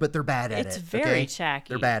brag, but they're bad at it. It's very tacky.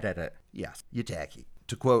 They're bad at it. Yes, you tacky.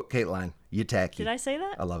 To quote Kateline, you tacky. Did I say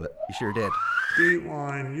that? I love it. You sure did.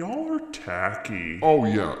 Dateline, y'all are tacky. Oh,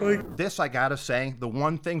 yeah. This, I gotta say, the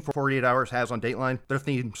one thing 48 Hours has on Dateline, their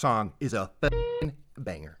theme song is a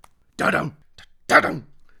banger. Da-dum, da-dum.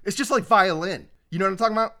 It's just like violin. You know what I'm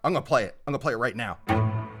talking about? I'm gonna play it. I'm gonna play it right now.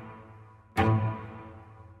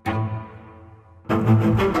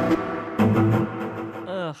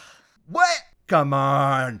 Ugh. What? Come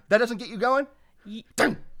on. That doesn't get you going?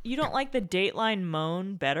 You don't like the Dateline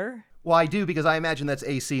moan better? Well, I do, because I imagine that's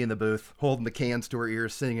AC in the booth, holding the cans to her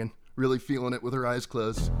ears, singing, really feeling it with her eyes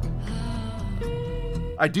closed.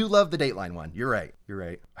 I do love the Dateline one. You're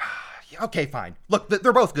right. Okay, fine. Look,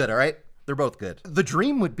 they're both good, all right? They're both good. The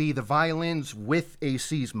dream would be the violins with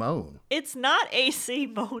AC's moan. It's not AC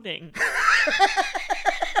moaning.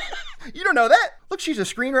 You don't know that. Look, she's a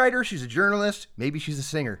screenwriter, she's a journalist, maybe she's a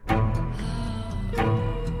singer.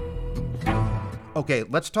 Okay,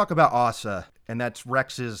 let's talk about Asa, and that's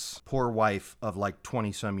Rex's poor wife of like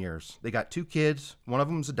 20-some years. They got 2 kids, one of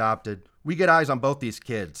them's adopted. We get eyes on both these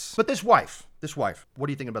kids. But this wife, what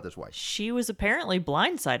do you think about this wife? She was apparently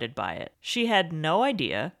blindsided by it. She had no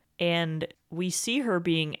idea, and we see her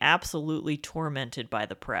being absolutely tormented by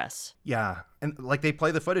the press. Yeah, and like they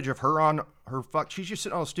play the footage of her on her she's just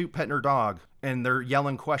sitting on a stoop petting her dog, and they're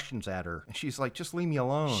yelling questions at her. And she's like, just leave me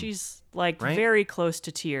alone. She's like very close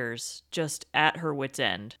to tears, just at her wit's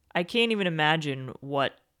end. I can't even imagine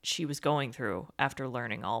what she was going through after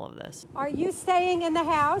learning all of this. Are you staying in the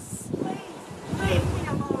house? Please, leave me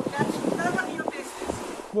alone. That's none of your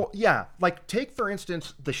business. Well, yeah, like take, for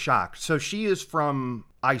instance, the shock. So she is from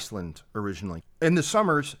Iceland originally. In the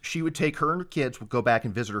summers, she would take her and her kids, would go back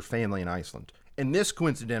and visit her family in Iceland. And this,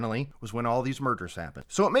 coincidentally, was when all these murders happened.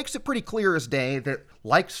 So it makes it pretty clear as day that,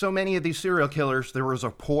 like so many of these serial killers, there was a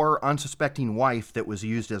poor, unsuspecting wife that was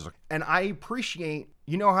used as a... And I appreciate...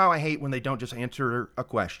 You know how I hate when they don't just answer a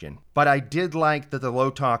question. But I did like that the low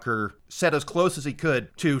talker said as close as he could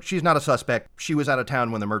to, she's not a suspect. She was out of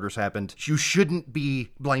town when the murders happened. You shouldn't be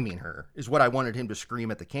blaming her, is what I wanted him to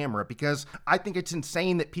scream at the camera, because I think it's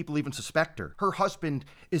insane that people even suspect her. Her husband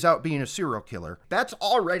is out being a serial killer. That's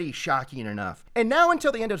already shocking enough. And now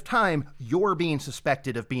until the end of time, you're being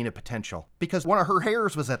suspected of being a potential, because one of her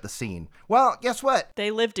hairs was at the scene. Well, guess what?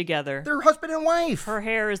 They live together. They're husband and wife. Her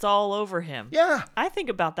hair is all over him. Yeah. I think think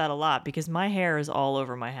about that a lot because my hair is all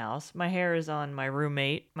over my house. My hair is on my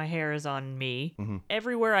roommate. My hair is on me.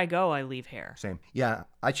 Everywhere I go, I leave hair. Same. Yeah,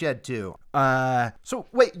 I shed too. So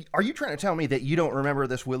wait, are you trying to tell me that you don't remember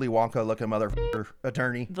this Willy Wonka looking motherfucker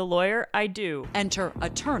attorney? The lawyer? I do. Enter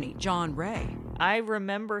attorney John Ray. I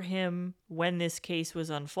remember him when this case was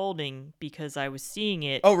unfolding because I was seeing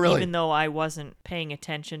it. Oh, really? Even though I wasn't paying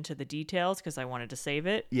attention to the details because I wanted to save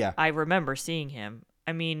it. Yeah. I remember seeing him.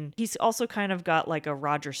 I mean, he's also kind of got like a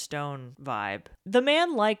Roger Stone vibe. The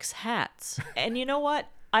man likes hats. And you know what?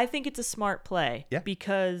 I think it's a smart play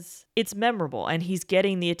because it's memorable and he's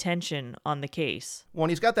getting the attention on the case. Well,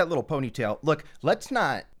 and he's got that little ponytail. Look, let's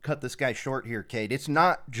not cut this guy short here, Kate. It's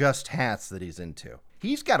not just hats that he's into.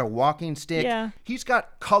 He's got a walking stick. Yeah. He's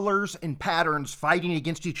got colors and patterns fighting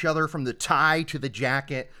against each other from the tie to the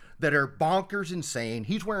jacket that are bonkers insane.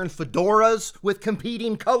 He's wearing fedoras with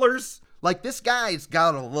competing colors. Like, this guy's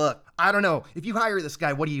got a look. I don't know. If you hire this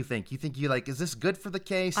guy, what do you think? You think is this good for the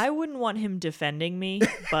case? I wouldn't want him defending me,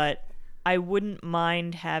 but I wouldn't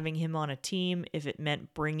mind having him on a team if it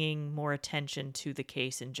meant bringing more attention to the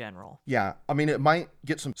case in general. Yeah. I mean, it might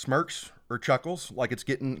get some smirks or chuckles like it's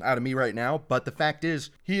getting out of me right now, but the fact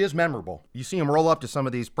is, he is memorable. You see him roll up to some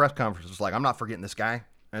of these press conferences like, I'm not forgetting this guy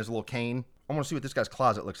and his little cane. I want to see what this guy's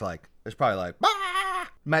closet looks like. It's probably like, bah!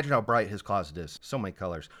 Imagine how bright his closet is. So many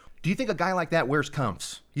colors. Do you think a guy like that wears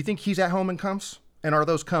comfs? You think he's at home in comfs? And are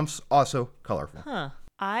those comfs also colorful? Huh.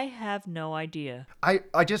 I have no idea. I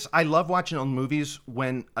love watching on movies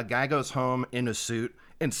when a guy goes home in a suit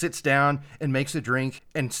and sits down and makes a drink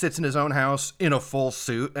and sits in his own house in a full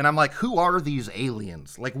suit. And I'm like, who are these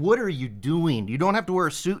aliens? Like, what are you doing? You don't have to wear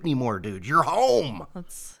a suit anymore, dude. You're home.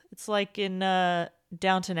 It's like in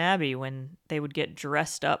Downton Abbey when they would get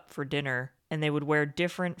dressed up for dinner and they would wear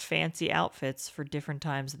different fancy outfits for different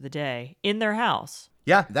times of the day in their house.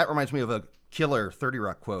 Yeah, that reminds me of a killer 30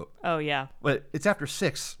 Rock quote. Oh, yeah. But it's after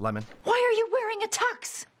 6, Lemon. Why are you wearing a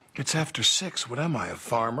tux? It's after 6. What am I, a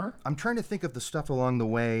farmer? I'm trying to think of the stuff along the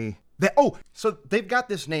way. So they've got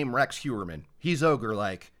this name Rex Heuermann. He's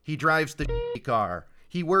ogre-like. He drives the car.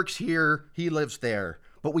 He works here. He lives there.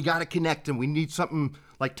 But we got to connect him. We need something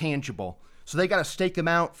like tangible. So they got to stake him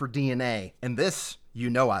out for DNA. And this,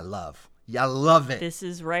 I love. I love it. This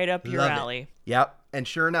is right up your alley. Yep. And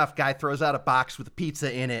sure enough, guy throws out a box with a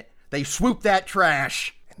pizza in it. They swoop that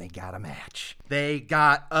trash, and they got a match.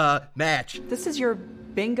 This is your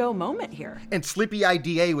bingo moment here. And Sleepy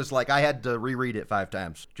IDA was like, I had to reread it 5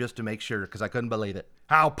 times just to make sure, because I couldn't believe it.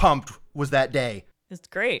 How pumped was that day? It's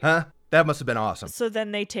great. Huh? That must have been awesome. So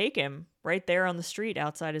then they take him right there on the street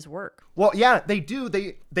outside his work. Well, yeah, they do.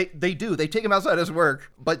 They do. They take him outside his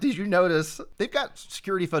work. But did you notice they've got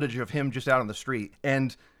security footage of him just out on the street,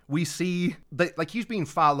 and we see he's being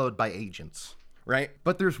followed by agents, right?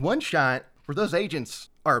 But there's one shot where those agents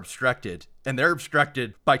are obstructed, and they're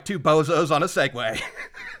obstructed by 2 bozos on a Segway.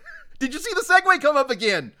 Did you see the Segway come up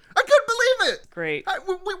again? I couldn't believe it. Great.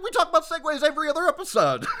 We talk about Segways every other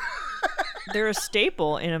episode. They're a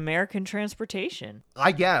staple in American transportation.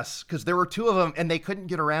 I guess, because there were 2 of them and they couldn't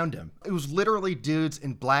get around him. It was literally dudes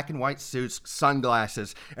in black and white suits,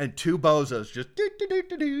 sunglasses, and 2 bozos just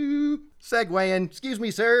Segwaying. Excuse me,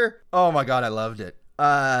 sir. Oh my God, I loved it.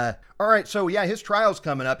 All right, so yeah, his trial's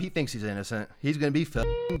coming up. He thinks he's innocent. He's going to be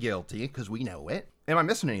f***ing guilty, because we know it. Am I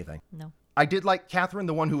missing anything? No. I did like Catherine,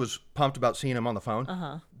 the one who was pumped about seeing him on the phone.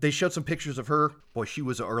 Uh-huh. They showed some pictures of her. Boy, she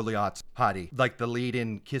was an early aughts hottie. Like the lead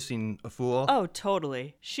in Kissing a Fool. Oh,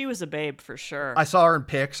 totally. She was a babe for sure. I saw her in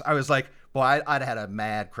pics. I was like, boy, I'd had a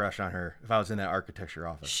mad crush on her if I was in that architecture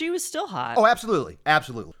office. She was still hot. Oh, absolutely.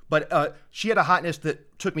 Absolutely. But she had a hotness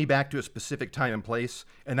that took me back to a specific time and place,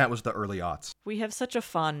 and that was the early aughts. We have such a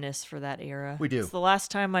fondness for that era. We do. It's the last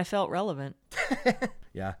time I felt relevant.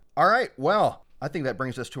 Yeah. All right. Well, I think that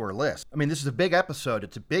brings us to our list. I mean, this is a big episode.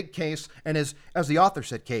 It's a big case. And as the author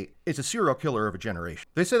said, Kate, it's a serial killer of a generation.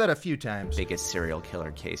 They say that a few times. Biggest serial killer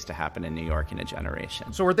case to happen in New York in a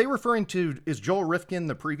generation. So are they referring to, is Joel Rifkin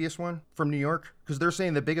the previous one from New York? Because they're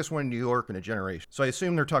saying the biggest one in New York in a generation. So I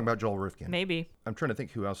assume they're talking about Joel Rifkin. Maybe. I'm trying to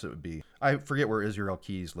think who else it would be. I forget where Israel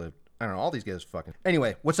Keyes lived. I don't know. All these guys fucking.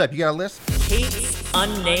 Anyway, what's up? You got a list? Kate's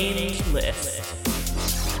unnamed list.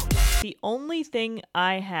 The only thing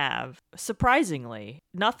I have, surprisingly,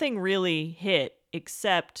 nothing really hit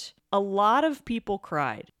except a lot of people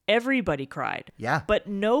cried. Everybody cried. Yeah. But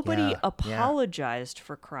nobody apologized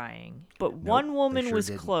for crying. But one woman was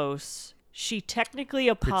close. She technically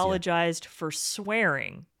apologized for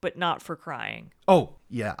swearing, but not for crying. Oh,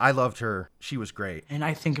 yeah. I loved her. She was great. And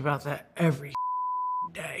I think about that every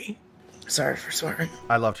day. Sorry for swearing.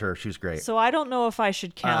 I loved her. She was great. So I don't know if I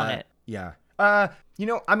should count it. Yeah.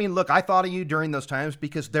 Look, I thought of you during those times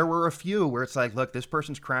because there were a few where it's like, look, this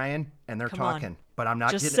person's crying and they're talking, but I'm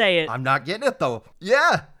not Just getting say it. I'm not getting it though.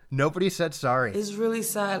 Yeah. Nobody said sorry. It's really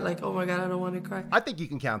sad. Like, oh my God, I don't want to cry. I think you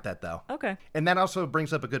can count that though. Okay. And that also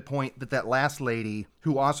brings up a good point that last lady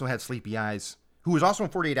who also had sleepy eyes, who was also in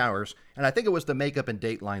 48 Hours, and I think it was the makeup and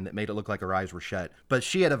Dateline that made it look like her eyes were shut. But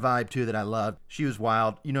she had a vibe too that I loved. She was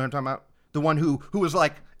wild. You know what I'm talking about? The one who was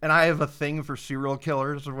like, and I have a thing for serial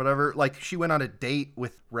killers or whatever. Like, she went on a date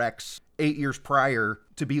with Rex 8 years prior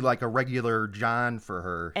to be like a regular John for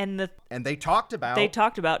her. And they talked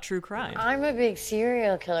about true crime. I'm a big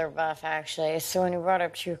serial killer buff, actually. So when you brought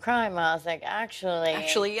up true crime, I was like,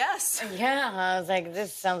 Actually, yes. Yeah, I was like, this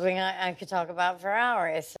is something I could talk about for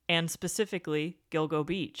hours. And specifically, Gilgo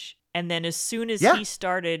Beach. And then as soon as he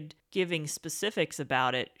started giving specifics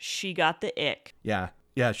about it, she got the ick. Yeah.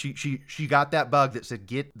 Yeah, she got that bug that said,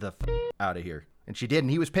 get the out of here. And she did,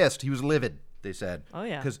 and he was pissed. He was livid, they said. Oh,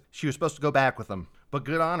 yeah. Because she was supposed to go back with him. But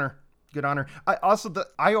good on her. Good on her.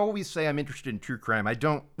 I always say I'm interested in true crime. I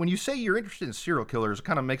don't, when you say you're interested in serial killers, it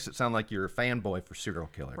kind of makes it sound like you're a fanboy for serial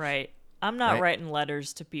killers. Right. I'm not writing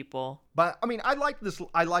letters to people. But, I mean, I like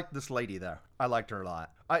this lady, though. I liked her a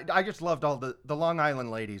lot. I just loved all the Long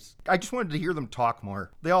Island ladies. I just wanted to hear them talk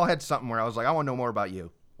more. They all had something where I was like, I want to know more about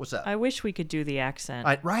you. What's up? I wish we could do the accent.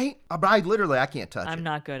 Right? But I can't touch it. I'm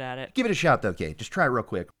not good at it. Give it a shot, though, Kate. Just try it real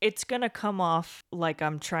quick. It's going to come off like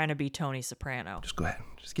I'm trying to be Tony Soprano. Just go ahead.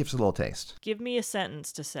 Just give us a little taste. Give me a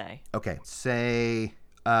sentence to say. Okay. Say,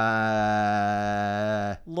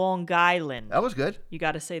 Long Island. That was good. You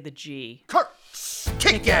got to say the G. Kurt's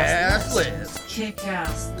Kick-Ass List.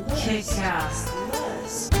 Kick-Ass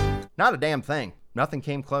List. Not a damn thing. Nothing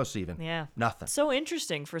came close even. Yeah. Nothing. So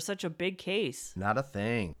interesting for such a big case. Not a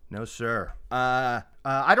thing. No, sir. I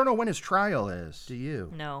don't know when his trial is. Do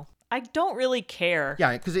you? No. I don't really care.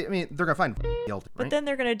 Yeah, because, I mean, they're going to find guilty, right? But then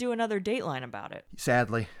they're going to do another Dateline about it.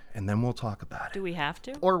 Sadly. And then we'll talk about it. Do we have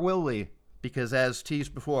to? Or will we? Because as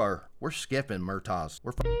teased before, we're skipping Murtaughs.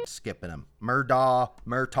 We're skipping them.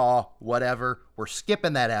 Murtaugh, whatever. We're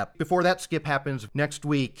skipping that app. Before that skip happens next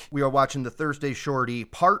week, we are watching the Thursday Shorty,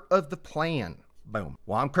 Part of the Plan. Boom.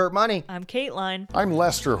 Well, I'm Kurt Money. I'm Kateline. I'm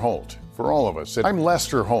Lester Holt. For all of us, I'm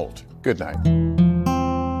Lester Holt. Good night.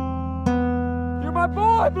 You're my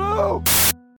boy, Blue!